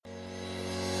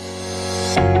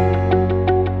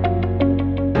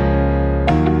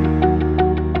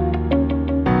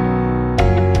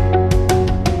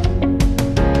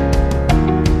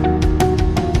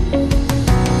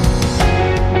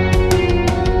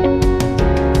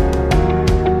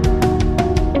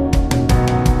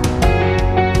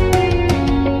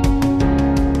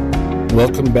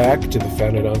Welcome back to the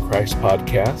Founded on Christ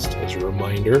podcast. As a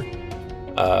reminder,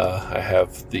 I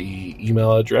have the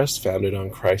email address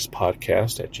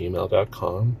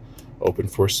foundedonchristpodcast@gmail.com open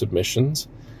for submissions.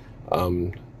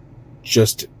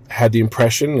 Just had the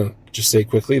impression, just say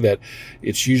quickly, that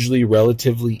it's usually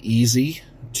relatively easy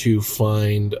to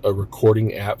find a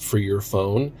recording app for your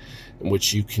phone in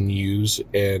which you can use,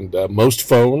 and most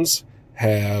phones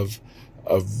have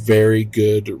a very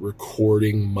good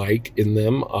recording mic in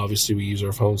them. Obviously, we use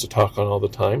our phones to talk on all the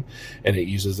time, and it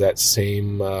uses that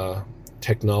same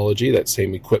technology, that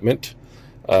same equipment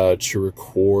to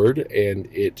record, and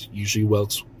it usually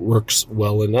works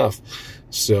well enough.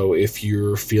 So if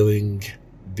you're feeling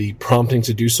the prompting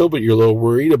to do so, but you're a little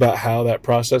worried about how that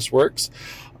process works,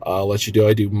 I'll let you know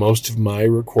I do most of my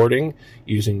recording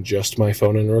using just my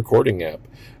phone and a recording app,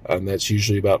 and that's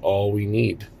usually about all we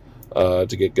need to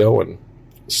get going.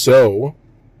 So,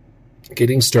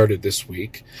 getting started this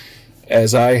week,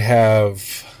 as I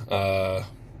have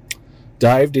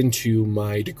dived into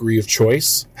my degree of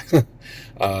choice,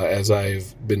 as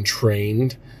I've been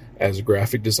trained as a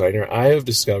graphic designer, I have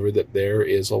discovered that there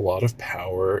is a lot of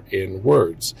power in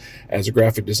words. As a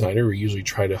graphic designer, we usually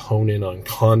try to hone in on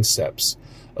concepts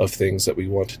of things that we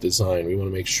want to design. We want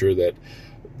to make sure that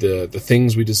the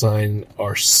things we design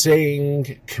are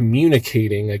saying,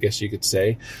 communicating, I guess you could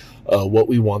say, what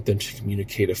we want them to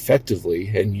communicate effectively,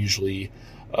 and usually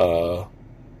in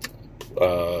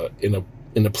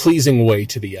a pleasing way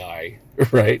to the eye,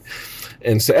 right?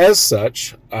 And so as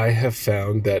such, I have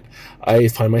found that I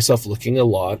find myself looking a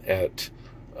lot at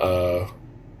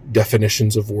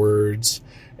definitions of words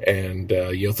and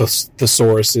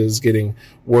thesauruses, getting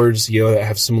words that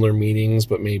have similar meanings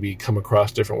but maybe come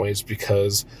across different ways,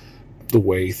 because the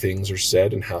way things are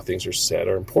said and how things are said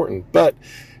are important. But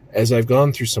as I've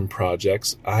gone through some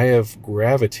projects, I've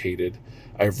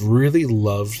really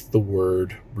loved the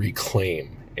word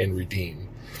reclaim and redeem.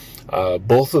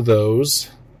 Both of those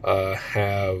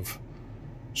have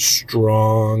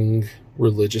strong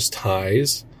religious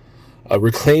ties.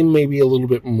 Reclaim may be a little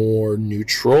bit more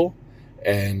neutral,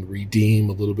 and redeem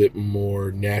a little bit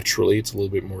more naturally. It's a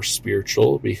little bit more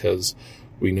spiritual, because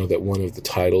we know that one of the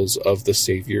titles of the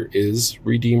Savior is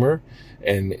Redeemer.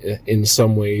 And in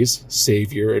some ways,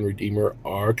 Savior and Redeemer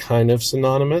are kind of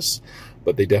synonymous,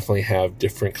 but they definitely have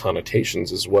different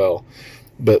connotations as well.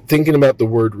 But thinking about the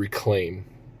word reclaim,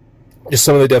 just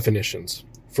some of the definitions.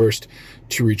 First,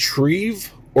 to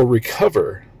retrieve or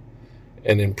recover,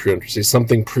 and in parentheses,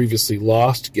 something previously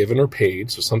lost, given, or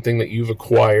paid. So something that you've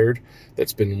acquired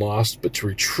that's been lost, but to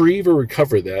retrieve or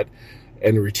recover that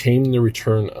and retain the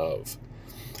return of.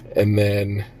 And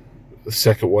then the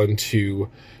second one,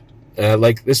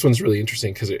 this one's really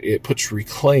interesting because it puts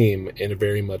reclaim in a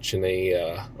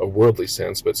worldly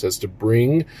sense, but it says to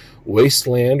bring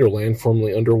wasteland or land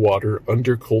formerly underwater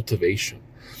under cultivation.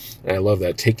 And I love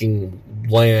that, taking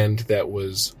land that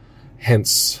was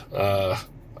hence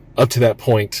up to that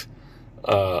point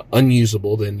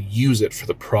unusable, then use it for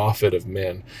the profit of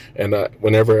men. And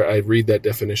whenever I read that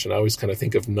definition, I always kind of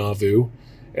think of Nauvoo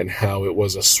and how it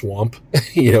was a swamp,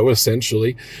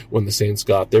 essentially, when the saints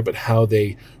got there, but how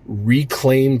they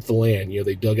reclaimed the land.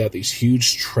 They dug out these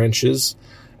huge trenches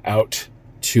out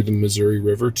to the Missouri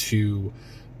River to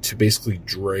basically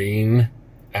drain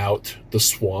out the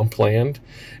swampland.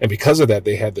 And because of that,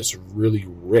 they had this really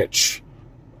rich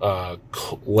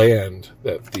land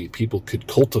that the people could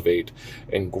cultivate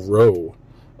and grow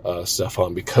stuff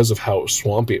on. Because of how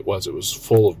swampy it was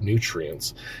full of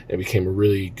nutrients, and became a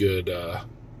really good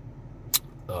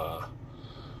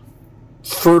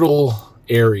fertile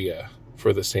area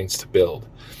for the saints to build.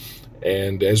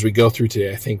 And as we go through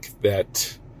today, I think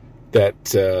that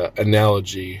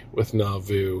analogy with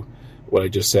Nauvoo, what I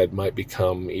just said, might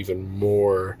become even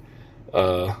more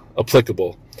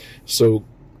applicable. So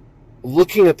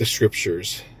looking at the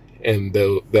scriptures and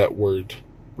that word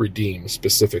redeem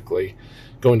specifically,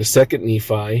 going to 2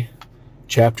 Nephi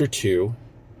chapter 2,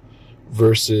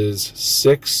 verses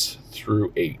 6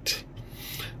 through 8.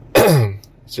 It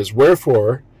says,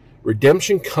 "Wherefore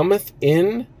redemption cometh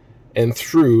in and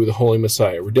through the Holy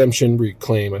Messiah." Redemption,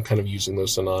 reclaim, I'm kind of using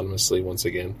those synonymously once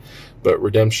again, but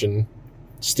redemption,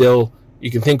 still,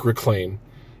 you can think reclaim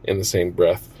in the same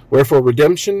breath. "Wherefore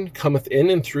redemption cometh in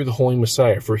and through the Holy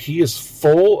Messiah, for he is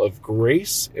full of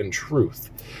grace and truth.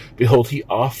 Behold, he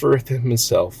offereth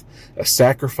himself a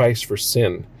sacrifice for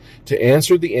sin, to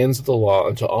answer the ends of the law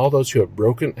unto all those who have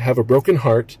a broken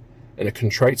heart and a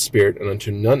contrite spirit, and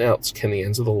unto none else can the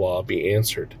ends of the law be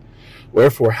answered.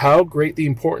 Wherefore, how great the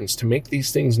importance to make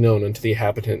these things known unto the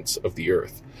inhabitants of the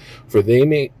earth, that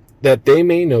they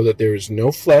may know that there is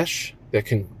no flesh that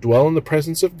can dwell in the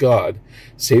presence of God,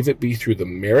 save it be through the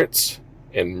merits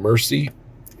and mercy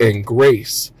and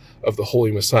grace of the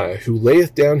Holy Messiah, who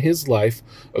layeth down his life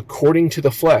according to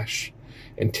the flesh,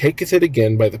 and taketh it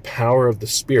again by the power of the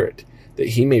Spirit, that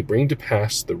he may bring to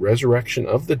pass the resurrection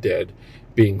of the dead,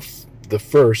 being the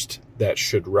first that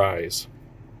should rise.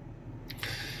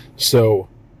 So,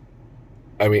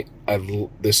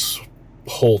 this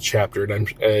whole chapter,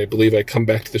 and I believe I come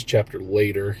back to this chapter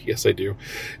later. Yes, I do.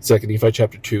 2 Nephi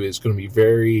chapter 2 is going to be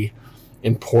very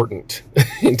important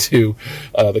into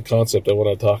the concept I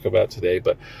want to talk about today,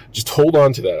 but just hold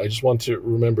on to that. I just want to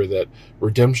remember that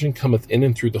redemption cometh in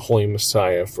and through the Holy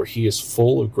Messiah, for he is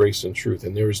full of grace and truth,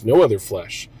 and there is no other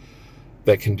flesh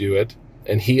that can do it,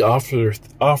 and he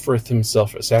offereth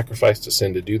himself a sacrifice to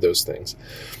sin to do those things.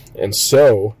 And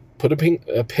so, put a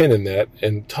pin in that,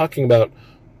 and talking about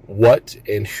what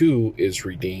and who is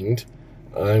redeemed,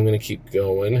 I'm going to keep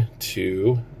going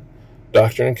to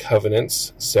Doctrine and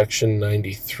Covenants, section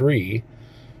 93,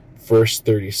 verse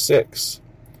 36.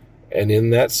 And in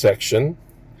that section,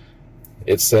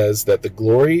 it says that the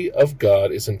glory of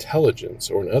God is intelligence,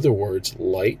 or in other words,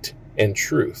 light and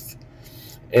truth.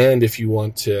 And if you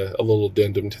want to, a little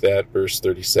addendum to that, verse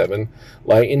 37,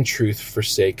 light and truth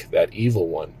forsake that evil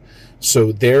one.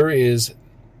 So there is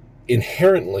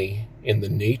inherently in the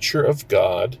nature of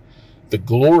God, the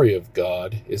glory of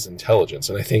God is intelligence.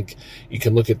 And I think you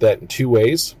can look at that in two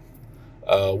ways.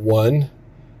 One,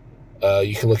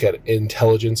 you can look at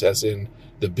intelligence as in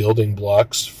the building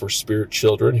blocks for spirit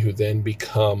children, who then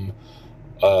become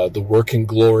the work and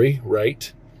glory,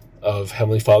 right, of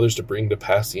Heavenly Fathers to bring to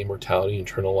pass the immortality and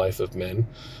eternal life of men.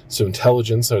 So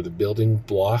intelligence are the building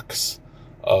blocks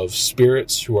of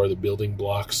spirits, who are the building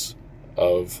blocks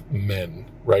of men,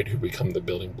 right, who become the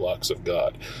building blocks of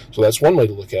God. So that's one way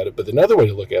to look at it. But another way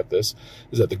to look at this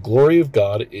is that the glory of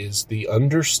God is the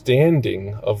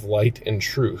understanding of light and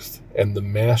truth and the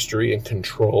mastery and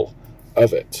control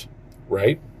of it,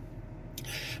 right?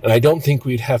 And I don't think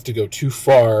we'd have to go too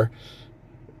far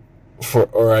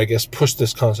push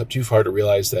this concept too far to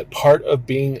realize that part of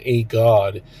being a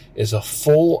God is a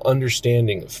full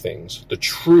understanding of things, the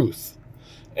truth.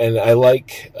 And I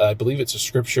believe it's a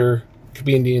scripture, could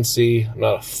be in D&C. I'm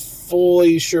not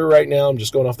fully sure right now. I'm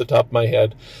just going off the top of my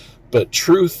head. But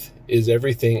truth is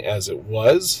everything as it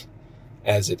was,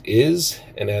 as it is,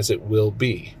 and as it will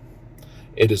be.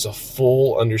 It is a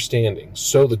full understanding.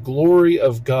 So the glory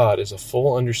of God is a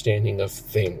full understanding of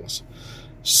things.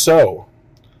 So,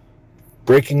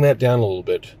 breaking that down a little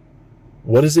bit,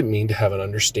 what does it mean to have an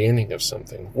understanding of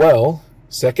something? Well,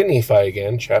 2 Nephi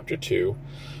again, chapter 2,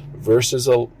 verse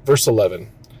 11.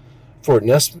 For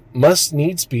it must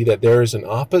needs be that there is an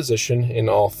opposition in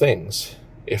all things.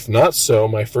 If not so,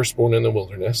 my firstborn in the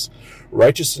wilderness,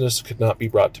 righteousness could not be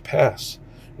brought to pass,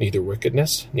 neither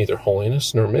wickedness, neither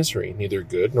holiness, nor misery, neither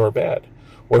good nor bad.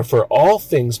 Wherefore all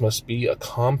things must be a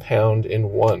compound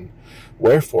in one.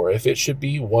 Wherefore, if it should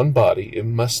be one body, it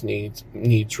must needs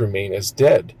remain as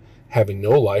dead, having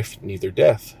no life, neither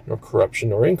death, nor corruption,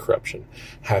 nor incorruption,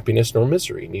 happiness, nor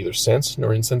misery, neither sense,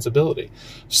 nor insensibility.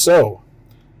 So,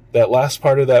 that last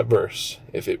part of that verse,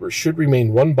 if it should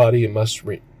remain one body, it must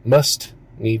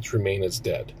needs remain as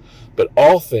dead. But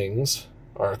all things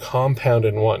are a compound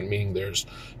in one, meaning there's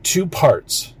two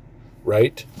parts,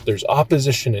 right? There's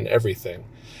opposition in everything.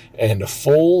 And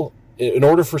in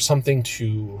order for something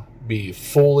to be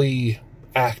fully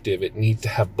active, it needs to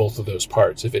have both of those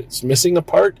parts. If it's missing a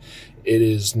part, it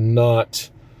is not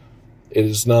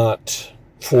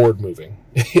forward moving.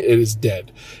 It is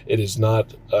dead. It is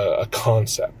not a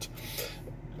concept.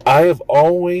 I have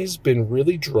always been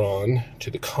really drawn to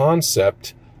the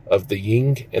concept of the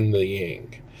yin and the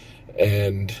yang.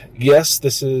 And yes,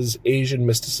 this is Asian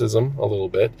mysticism a little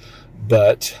bit,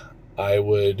 but I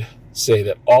would say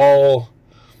that all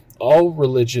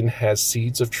religion has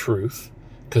seeds of truth,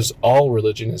 because all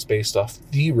religion is based off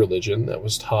the religion that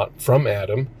was taught from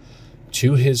Adam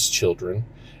to his children,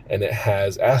 and it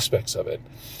has aspects of it.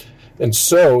 And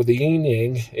so the yin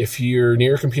yang, if you're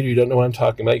near a computer, you don't know what I'm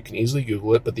talking about, you can easily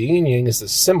Google it, but the yin yang is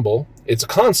this symbol. It's a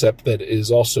concept that is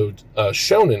also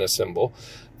shown in a symbol,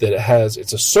 that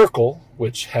it's a circle,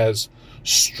 which has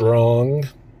strong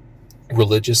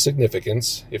religious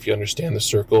significance. If you understand the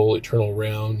circle, eternal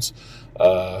rounds,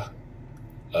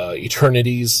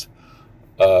 eternities,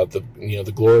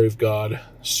 the glory of God,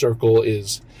 circle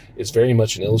is very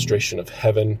much an illustration of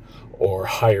heaven or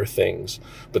higher things.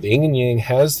 But the yin and yang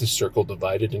has the circle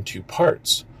divided in two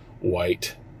parts,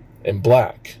 white and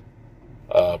black,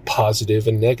 positive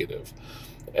and negative.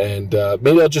 And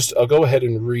maybe I'll go ahead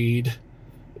and read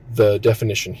the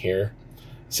definition here.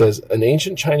 says, an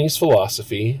ancient Chinese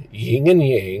philosophy, yin and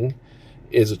yang,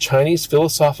 is a Chinese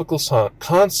philosophical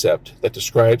concept that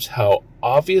describes how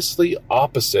obviously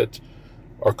opposite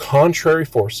or contrary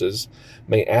forces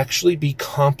may actually be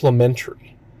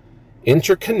complementary,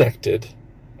 interconnected,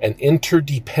 and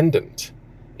interdependent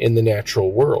in the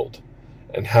natural world,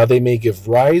 and how they may give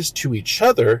rise to each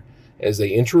other as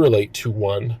they interrelate to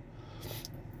one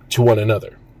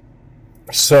another.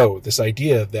 So this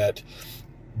idea that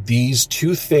these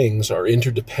two things are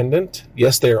interdependent,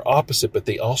 yes, they are opposite, but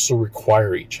they also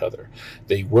require each other.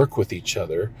 They work with each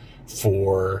other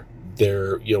for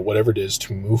their, whatever it is,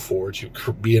 to move forward,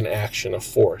 to be an action, a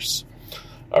force.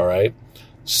 All right.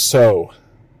 So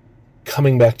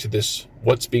coming back to this,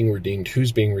 what's being redeemed,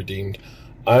 who's being redeemed,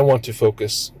 I want to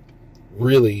focus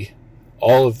really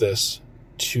all of this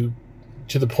to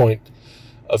the point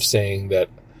of saying that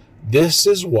this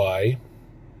is why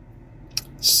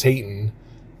Satan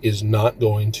is not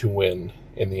going to win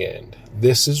in the end.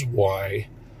 This is why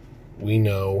we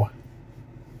know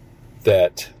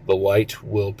that the light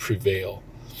will prevail.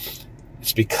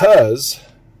 It's because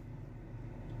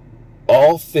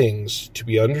all things, to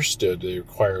be understood, they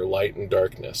require light and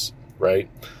darkness, right?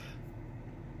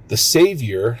 The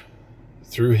Savior,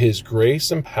 through his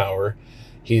grace and power,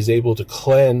 he is able to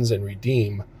cleanse and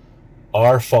redeem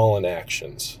our fallen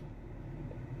actions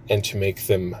and to make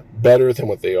them better than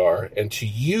what they are, and to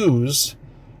use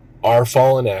our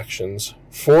fallen actions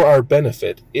for our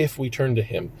benefit if we turn to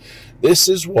him. This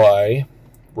is why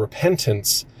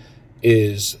repentance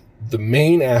is the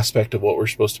main aspect of what we're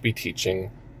supposed to be teaching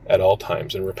at all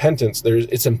times. And repentance,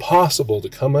 it's impossible to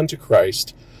come unto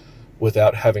Christ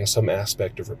without having some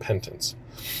aspect of repentance.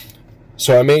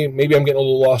 So maybe I'm getting a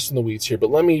little lost in the weeds here,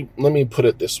 but let me put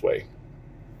it this way.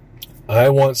 I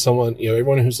want someone,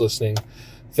 everyone who's listening,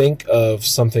 think of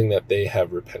something that they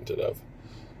have repented of.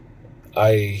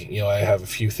 I have a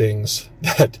few things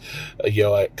that,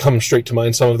 I come straight to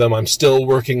mind. Some of them I'm still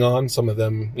working on. Some of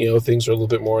them, things are a little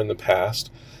bit more in the past.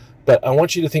 But I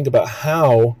want you to think about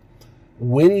how,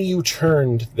 when you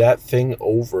turned that thing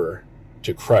over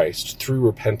to Christ through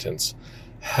repentance,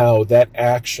 how that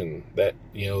action, that,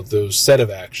 those set of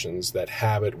actions, that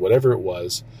habit, whatever it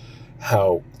was,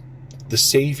 how the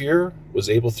Savior was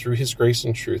able, through his grace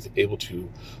and truth, able to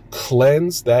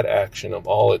cleanse that action of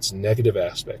all its negative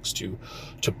aspects, to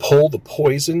pull the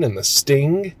poison and the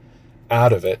sting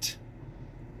out of it,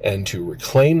 and to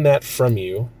reclaim that from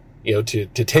you, to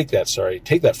take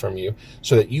that from you,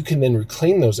 so that you can then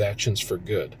reclaim those actions for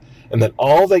good. And that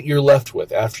all that you're left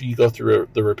with after you go through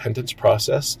the repentance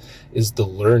process is the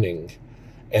learning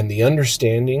and the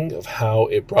understanding of how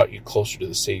it brought you closer to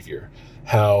the Savior,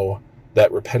 how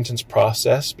that repentance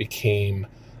process became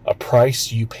a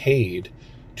price you paid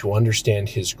to understand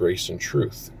his grace and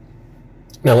truth.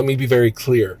 Now, let me be very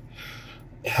clear.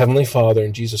 Heavenly Father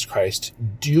and Jesus Christ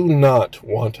do not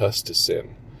want us to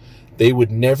sin. They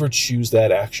would never choose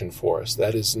that action for us.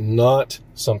 That is not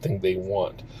something they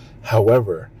want.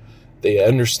 However, they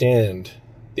understand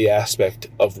the aspect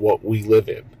of what we live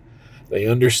in. They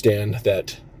understand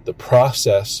that the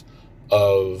process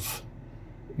of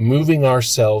moving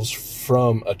ourselves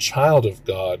from a child of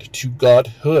God to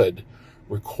godhood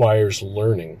requires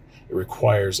learning. It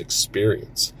requires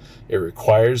experience. It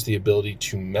requires the ability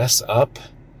to mess up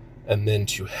and then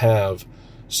to have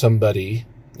somebody,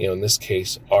 in this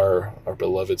case, our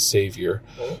beloved Savior,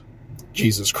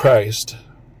 Jesus Christ,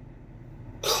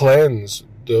 cleanse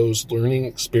those learning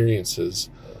experiences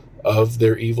of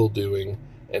their evil doing,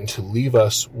 and to leave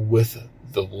us with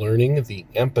the learning, the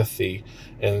empathy,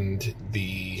 and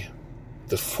the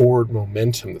forward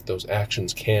momentum that those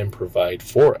actions can provide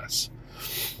for us.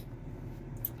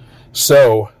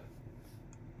 So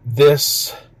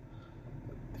this,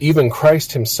 even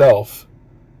Christ himself,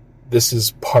 this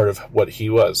is part of what he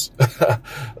was.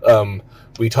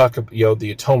 We talk about,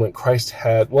 the atonement Christ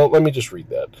had. Well, let me just read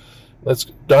that.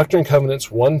 Doctrine and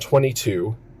Covenants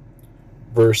 122,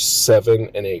 verse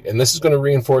 7 and 8. And this is going to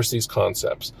reinforce these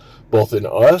concepts, both in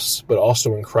us, but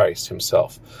also in Christ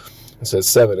himself. It says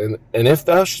 7, and if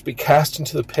thou shouldst be cast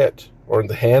into the pit, or in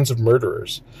the hands of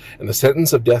murderers, and the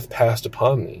sentence of death passed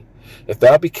upon thee, if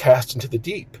thou be cast into the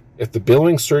deep, if the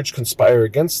billowing surge conspire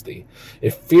against thee,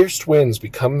 if fierce winds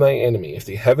become thy enemy, if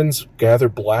the heavens gather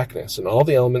blackness, and all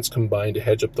the elements combine to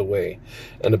hedge up the way,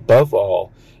 and above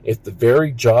all, if the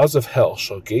very jaws of hell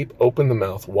shall gape open the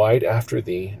mouth wide after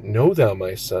thee, know thou,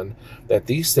 my son, that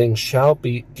these things shall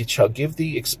give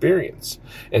thee experience,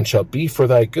 and shall be for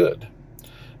thy good.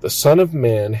 The Son of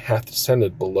Man hath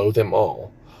descended below them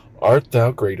all. Art thou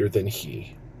greater than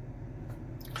he?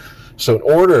 So in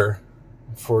order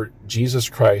for Jesus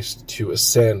Christ to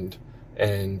ascend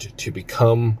and to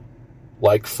become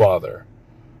like Father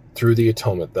through the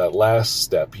atonement, that last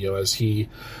step, as he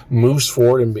moves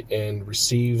forward and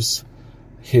receives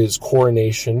his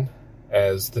coronation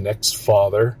as the next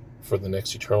Father for the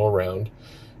next eternal round.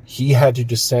 He had to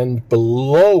descend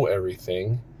below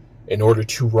everything in order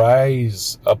to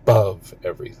rise above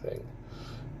everything.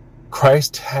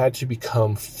 Christ had to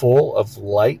become full of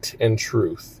light and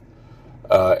truth.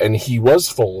 And he was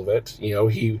full of it.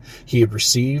 He had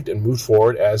received and moved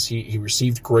forward as he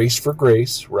received grace for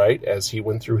grace, right, as he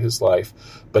went through his life.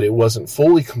 But it wasn't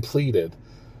fully completed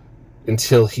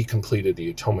until he completed the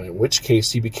atonement, in which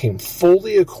case he became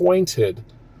fully acquainted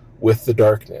with the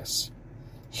darkness.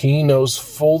 He knows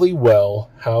fully well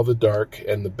how the dark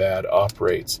and the bad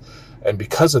operates. And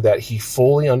because of that, he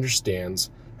fully understands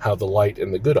how the light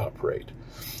and the good operate.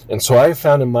 And so I have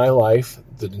found in my life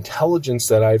the intelligence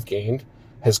that I've gained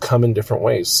has come in different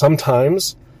ways.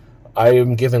 Sometimes I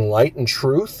am given light and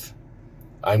truth.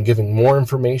 I'm given more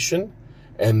information.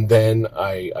 And then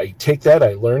I take that,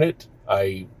 I learn it,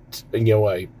 I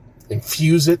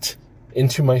infuse it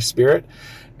into my spirit.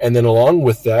 And then along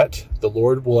with that, the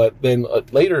Lord will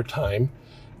at later time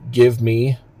give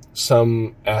me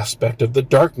some aspect of the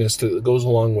darkness that goes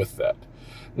along with that.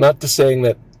 Not to saying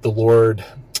that the Lord,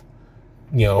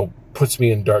 puts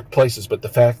me in dark places, but the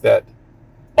fact that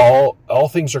all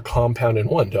things are compound in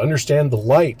one. To understand the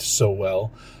light so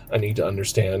well, I need to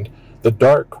understand the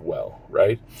dark well,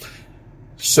 right?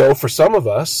 So for some of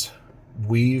us,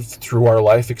 we've, through our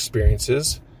life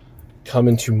experiences, come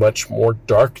into much more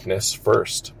darkness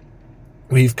first.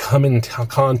 We've come into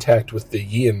contact with the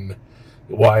yin,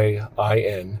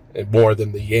 Y-I-N, and more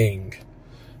than the yang,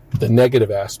 the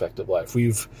negative aspect of life.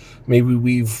 We've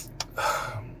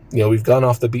gone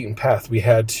off the beaten path. We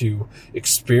had to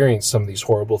experience some of these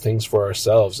horrible things for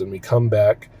ourselves, and we come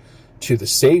back to the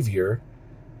Savior,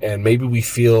 and maybe we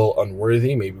feel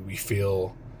unworthy, maybe we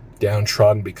feel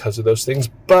downtrodden because of those things.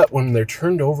 But when they're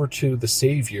turned over to the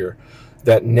Savior,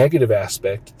 that negative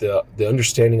aspect, the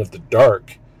understanding of the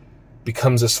dark,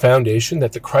 becomes this foundation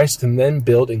that the Christ can then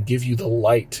build and give you the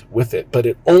light with it. But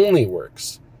it only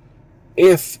works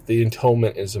if the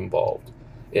atonement is involved.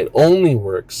 It only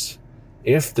works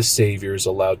if the Savior is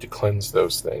allowed to cleanse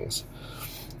those things.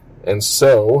 And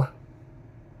so,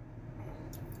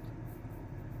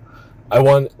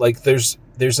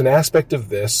 there's an aspect of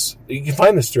this, you can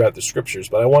find this throughout the scriptures,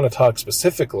 but I want to talk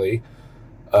specifically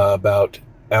about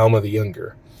Alma the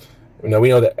Younger. Now we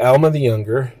know that Alma the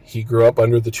Younger, he grew up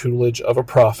under the tutelage of a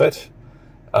prophet,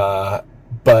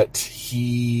 but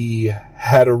he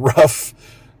had a rough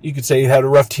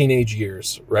teenage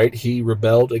years, right? He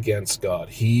rebelled against God.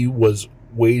 He was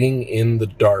waiting in the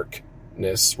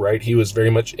darkness, right? He was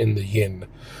very much in the yin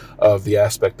of the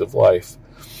aspect of life.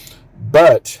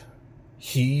 But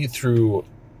he, through,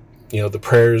 the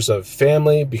prayers of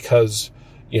family, because,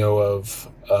 of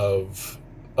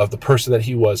the person that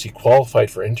he was, he qualified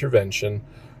for intervention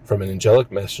from an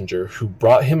angelic messenger who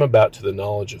brought him about to the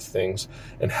knowledge of things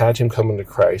and had him come into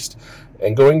Christ.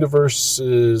 And going to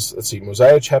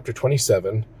Mosiah chapter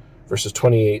 27, verses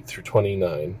 28 through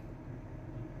 29.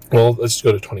 Well, let's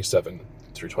go to 27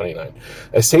 through 29.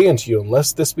 I say unto you,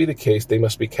 unless this be the case, they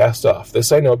must be cast off.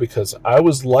 This I know, because I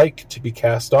was like to be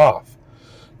cast off.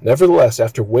 Nevertheless,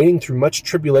 after waiting through much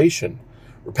tribulation,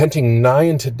 repenting nigh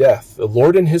unto death, the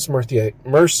Lord in his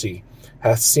mercy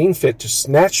hath seen fit to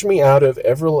snatch me out of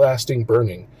everlasting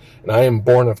burning, and I am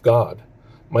born of God.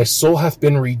 My soul hath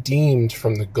been redeemed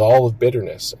from the gall of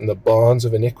bitterness and the bonds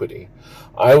of iniquity.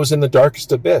 I was in the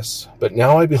darkest abyss, but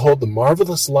now I behold the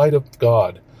marvelous light of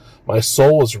God. My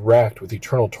soul was racked with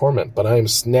eternal torment, but I am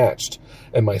snatched,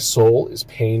 and my soul is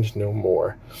pained no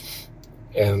more.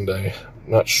 And I'm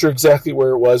not sure exactly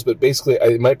where it was, but basically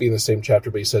it might be in the same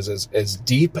chapter, but he says, as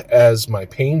deep as my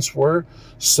pains were,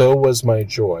 so was my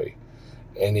joy.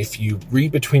 And if you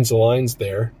read between the lines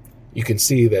there, you can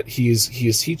see that he is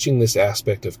teaching this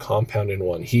aspect of compound in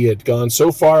one. He had gone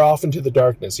so far off into the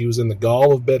darkness, he was in the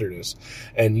gall of bitterness,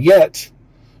 and yet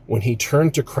when he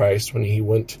turned to Christ, when he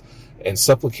went and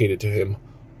supplicated to him,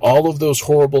 all of those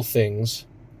horrible things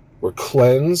were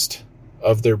cleansed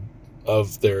of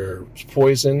their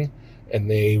poison, and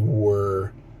they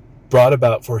were brought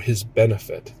about for his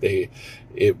benefit.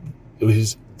 It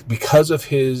was because of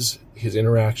his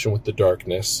interaction with the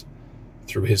darkness,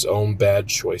 through his own bad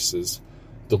choices,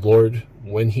 the Lord,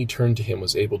 when he turned to him,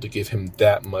 was able to give him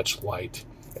that much light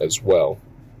as well.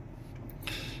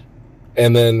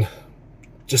 And then,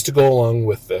 just to go along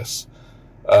with this,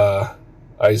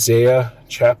 Isaiah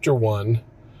chapter 1,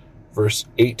 verse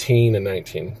 18 and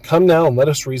 19. Come now and let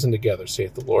us reason together,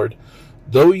 saith the Lord.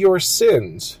 Though your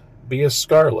sins be as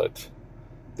scarlet,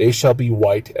 they shall be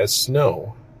white as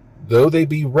snow. Though they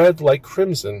be red like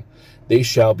crimson, they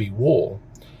shall be wool.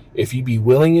 If ye be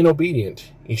willing and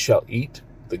obedient, ye shall eat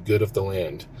the good of the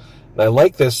land. And I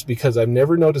like this because I've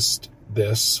never noticed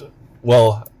this.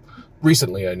 Well,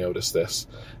 recently I noticed this,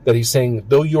 that he's saying,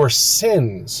 though your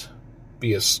sins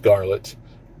be as scarlet,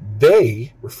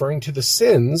 they, referring to the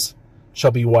sins,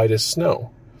 shall be white as snow.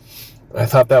 I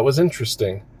thought that was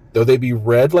interesting. Though they be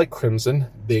red like crimson,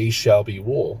 they shall be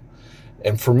wool.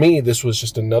 And for me, this was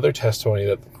just another testimony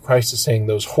that Christ is saying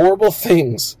those horrible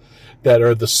things that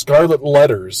are the scarlet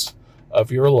letters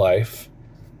of your life,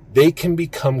 they can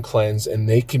become cleansed and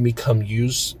they can become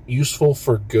useful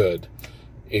for good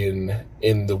in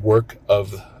the work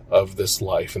of this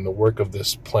life, in the work of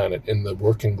this planet, in the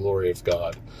work and glory of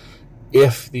God,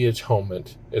 if the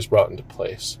atonement is brought into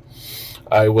place.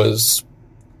 I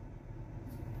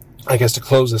guess to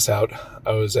close this out,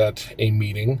 I was at a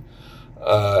meeting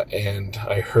and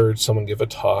I heard someone give a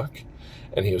talk,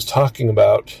 and he was talking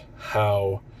about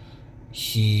how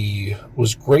he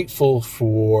was grateful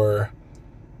for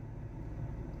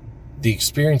the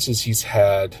experiences he's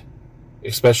had,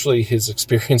 especially his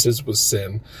experiences with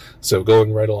sin. So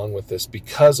going right along with this,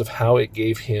 because of how it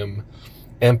gave him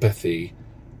empathy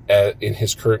in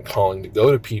his current calling to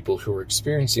go to people who are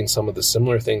experiencing some of the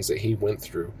similar things that he went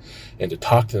through and to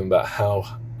talk to them about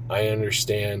how I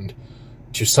understand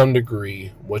to some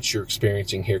degree what you're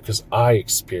experiencing here because I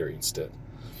experienced it.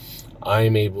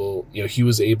 I'm able, he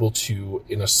was able to,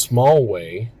 in a small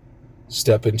way,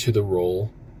 step into the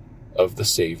role of the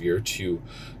Savior.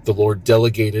 The Lord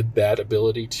delegated that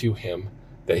ability to him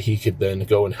that he could then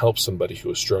go and help somebody who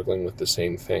was struggling with the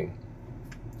same thing.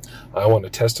 I want to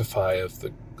testify of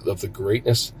the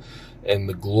greatness and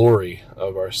the glory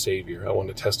of our Savior. I want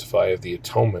to testify of the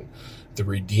atonement, the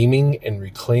redeeming and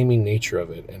reclaiming nature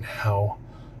of it, and how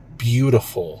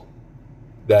beautiful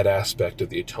that aspect of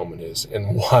the atonement is,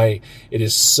 and why it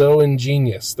is so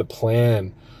ingenious, the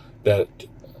plan that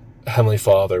Heavenly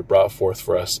Father brought forth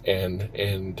for us,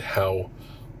 and how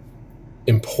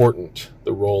important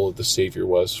the role of the Savior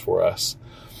was for us.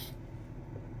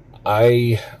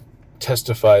 I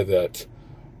testify that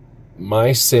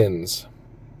my sins,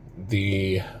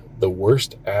 the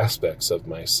worst aspects of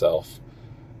myself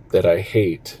that I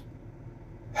hate,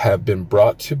 have been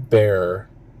brought to bear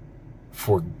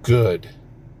for good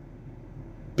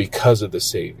because of the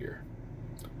Savior.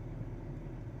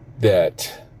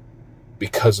 That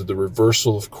because of the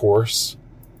reversal of course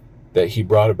that he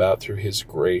brought about through his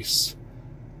grace,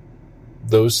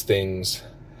 those things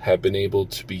have been able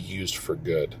to be used for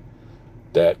good.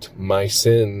 That my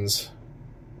sins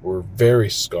were very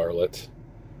scarlet.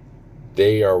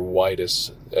 They are white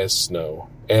as snow.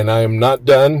 And I am not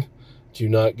done. Do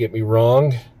not get me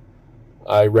wrong.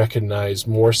 I recognize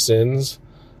more sins.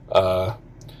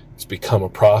 It's become a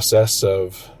process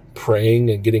of praying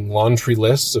and getting laundry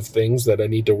lists of things that I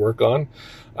need to work on.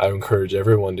 I encourage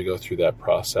everyone to go through that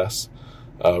process.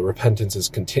 Repentance is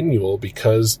continual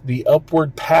because the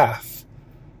upward path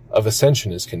of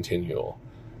ascension is continual.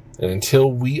 And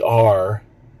until we are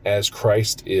as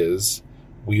Christ is,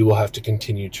 we will have to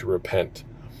continue to repent.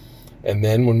 And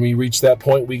then when we reach that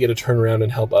point, we get to turn around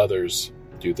and help others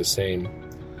do the same.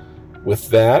 With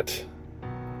that,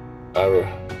 I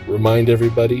remind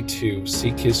everybody to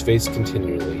seek his face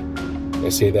continually. I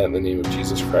say that in the name of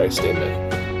Jesus Christ.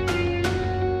 Amen.